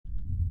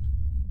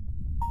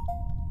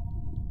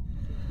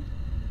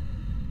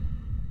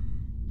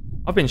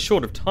I've been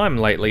short of time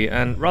lately,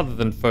 and rather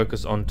than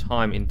focus on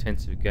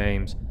time-intensive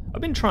games, I've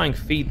been trying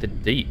Feed the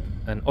Deep,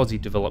 an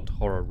Aussie-developed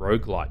horror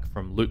roguelike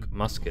from Luke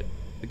Muscat,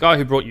 the guy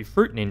who brought you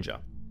Fruit Ninja.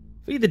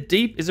 Feed the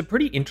Deep is a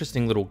pretty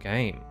interesting little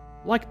game.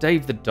 Like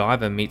Dave the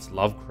Diver meets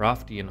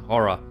Lovecraftian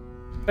horror.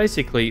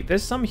 Basically,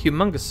 there's some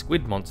humongous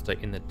squid monster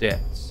in the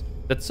depths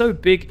that's so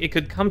big it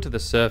could come to the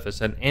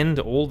surface and end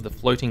all the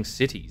floating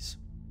cities.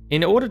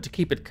 In order to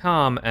keep it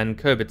calm and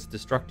curb its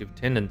destructive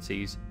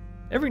tendencies,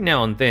 every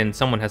now and then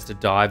someone has to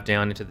dive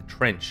down into the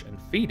trench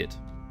and feed it.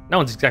 No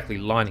one's exactly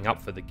lining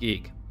up for the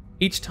gig.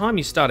 Each time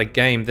you start a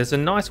game, there's a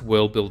nice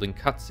world-building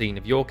cutscene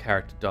of your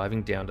character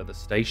diving down to the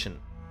station.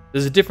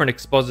 There's a different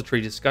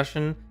expository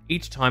discussion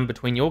each time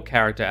between your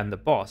character and the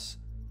boss,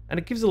 and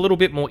it gives a little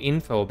bit more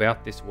info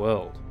about this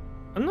world.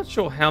 I'm not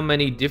sure how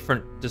many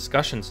different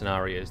discussion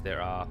scenarios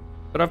there are,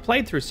 but I've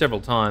played through several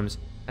times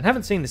and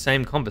haven't seen the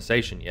same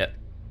conversation yet.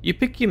 You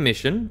pick your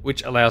mission,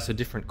 which allows for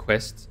different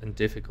quests and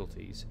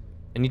difficulties,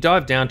 and you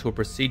dive down to a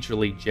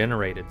procedurally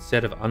generated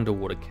set of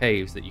underwater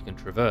caves that you can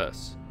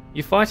traverse.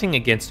 You're fighting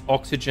against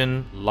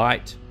oxygen,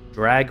 light,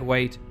 drag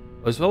weight,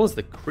 as well as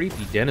the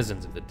creepy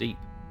denizens of the deep.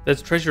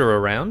 There's treasure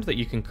around that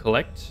you can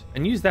collect,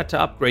 and use that to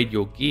upgrade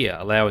your gear,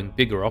 allowing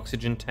bigger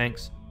oxygen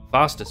tanks,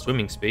 faster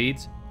swimming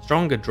speeds,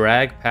 stronger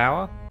drag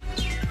power,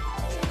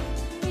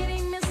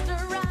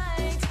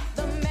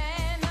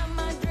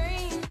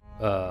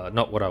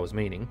 not what I was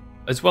meaning,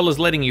 as well as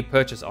letting you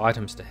purchase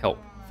items to help,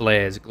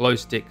 flares, glow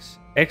sticks,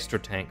 extra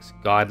tanks,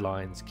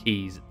 guidelines,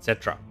 keys,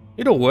 etc.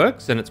 It all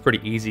works and it's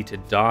pretty easy to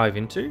dive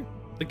into.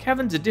 The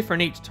caverns are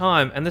different each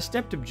time and the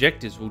stepped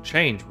objectives will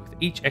change with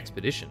each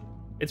expedition.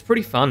 It's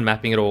pretty fun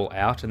mapping it all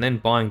out and then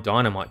buying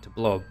dynamite to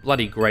blow a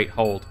bloody great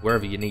hole to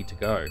wherever you need to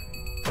go.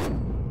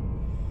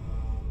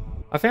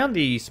 I found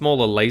the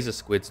smaller laser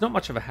squids not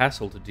much of a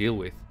hassle to deal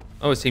with.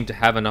 I always seem to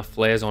have enough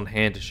flares on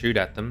hand to shoot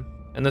at them,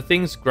 and the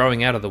things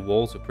growing out of the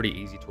walls were pretty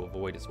easy to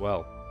avoid as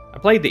well. I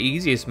played the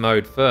easiest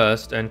mode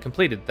first and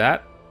completed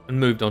that, and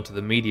moved on to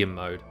the medium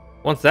mode.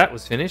 Once that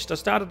was finished, I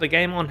started the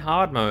game on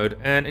hard mode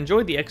and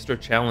enjoyed the extra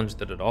challenge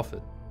that it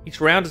offered. Each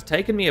round has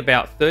taken me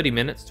about 30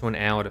 minutes to an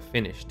hour to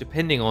finish,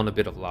 depending on a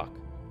bit of luck.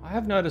 I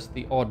have noticed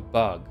the odd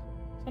bug.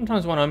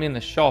 Sometimes when I'm in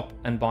the shop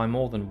and buy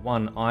more than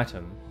one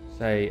item,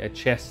 say a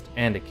chest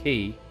and a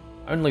key,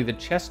 only the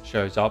chest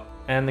shows up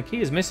and the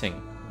key is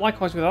missing.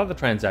 Likewise with other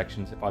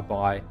transactions, if I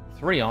buy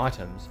 3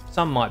 items,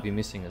 some might be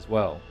missing as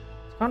well.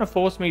 It's kind of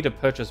forced me to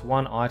purchase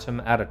one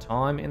item at a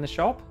time in the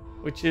shop,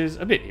 which is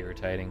a bit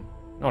irritating.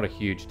 Not a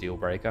huge deal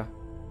breaker.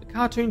 The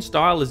cartoon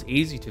style is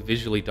easy to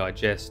visually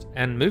digest,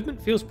 and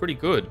movement feels pretty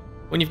good.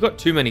 When you've got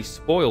too many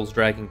spoils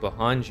dragging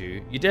behind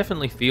you, you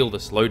definitely feel the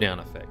slowdown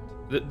effect.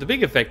 The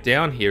big effect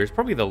down here is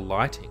probably the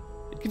lighting.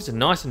 It gives a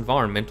nice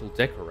environmental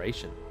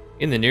decoration.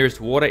 In the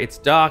nearest water, it's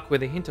dark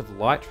with a hint of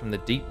light from the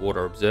deep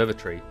water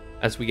observatory.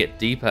 As we get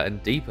deeper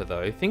and deeper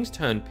though, things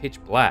turn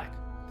pitch black.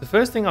 The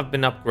first thing I've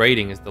been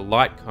upgrading is the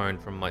light cone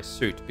from my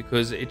suit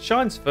because it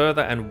shines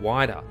further and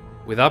wider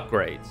with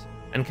upgrades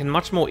and can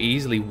much more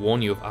easily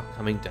warn you of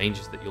upcoming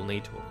dangers that you'll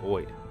need to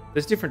avoid.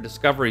 There's different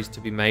discoveries to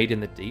be made in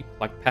the deep,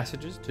 like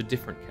passages to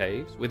different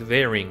caves with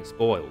varying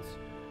spoils.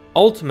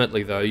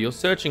 Ultimately though, you're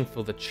searching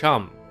for the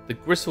chum, the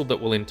gristle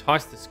that will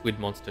entice the squid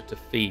monster to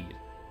feed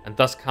and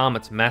thus calm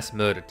its mass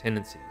murder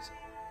tendencies,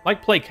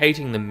 like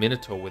placating the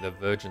minotaur with a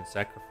virgin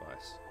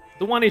sacrifice.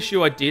 The one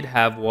issue I did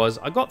have was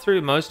I got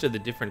through most of the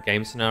different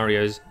game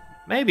scenarios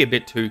maybe a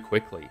bit too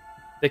quickly.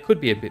 There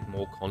could be a bit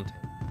more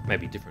content,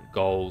 maybe different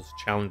goals,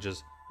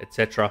 challenges,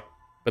 etc.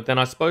 But then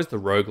I suppose the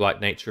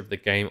roguelite nature of the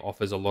game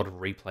offers a lot of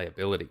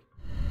replayability.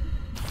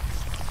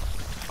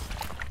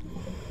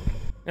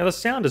 Now the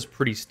sound is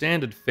pretty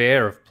standard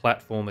fare of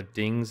platformer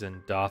dings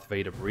and Darth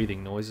Vader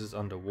breathing noises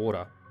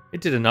underwater. It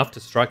did enough to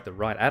strike the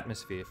right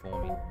atmosphere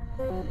for me.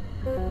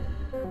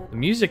 The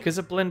music is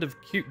a blend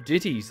of cute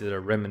ditties that are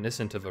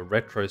reminiscent of a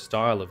retro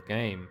style of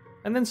game,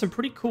 and then some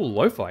pretty cool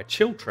lo-fi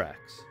chill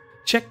tracks.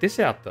 Check this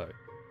out though,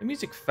 the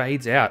music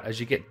fades out as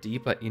you get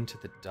deeper into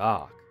the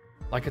dark.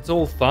 Like it's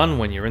all fun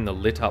when you're in the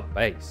lit up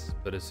base,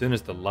 but as soon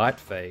as the light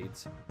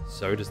fades,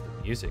 so does the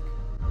music.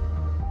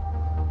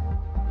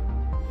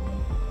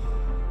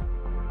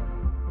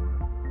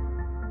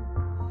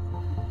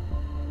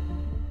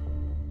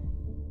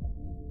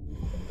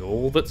 And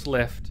all that's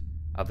left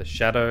are the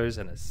shadows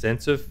and a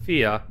sense of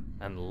fear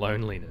and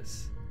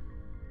loneliness.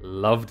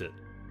 Loved it.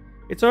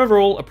 It's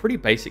overall a pretty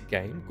basic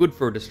game, good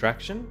for a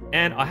distraction,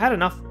 and I had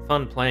enough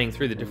fun playing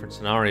through the different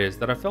scenarios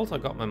that I felt I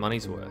got my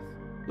money's worth.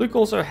 Luke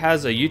also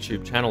has a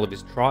YouTube channel of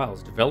his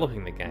trials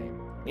developing the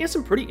game. He has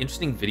some pretty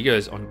interesting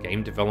videos on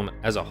game development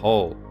as a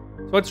whole,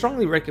 so I'd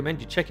strongly recommend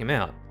you check him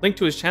out. Link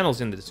to his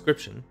channel's in the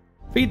description.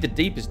 Feed the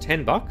Deep is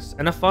 $10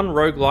 and a fun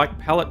roguelike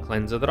palette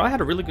cleanser that I had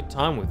a really good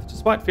time with,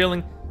 despite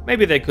feeling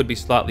maybe there could be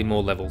slightly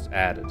more levels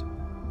added.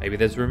 Maybe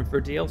there's room for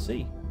a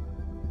DLC.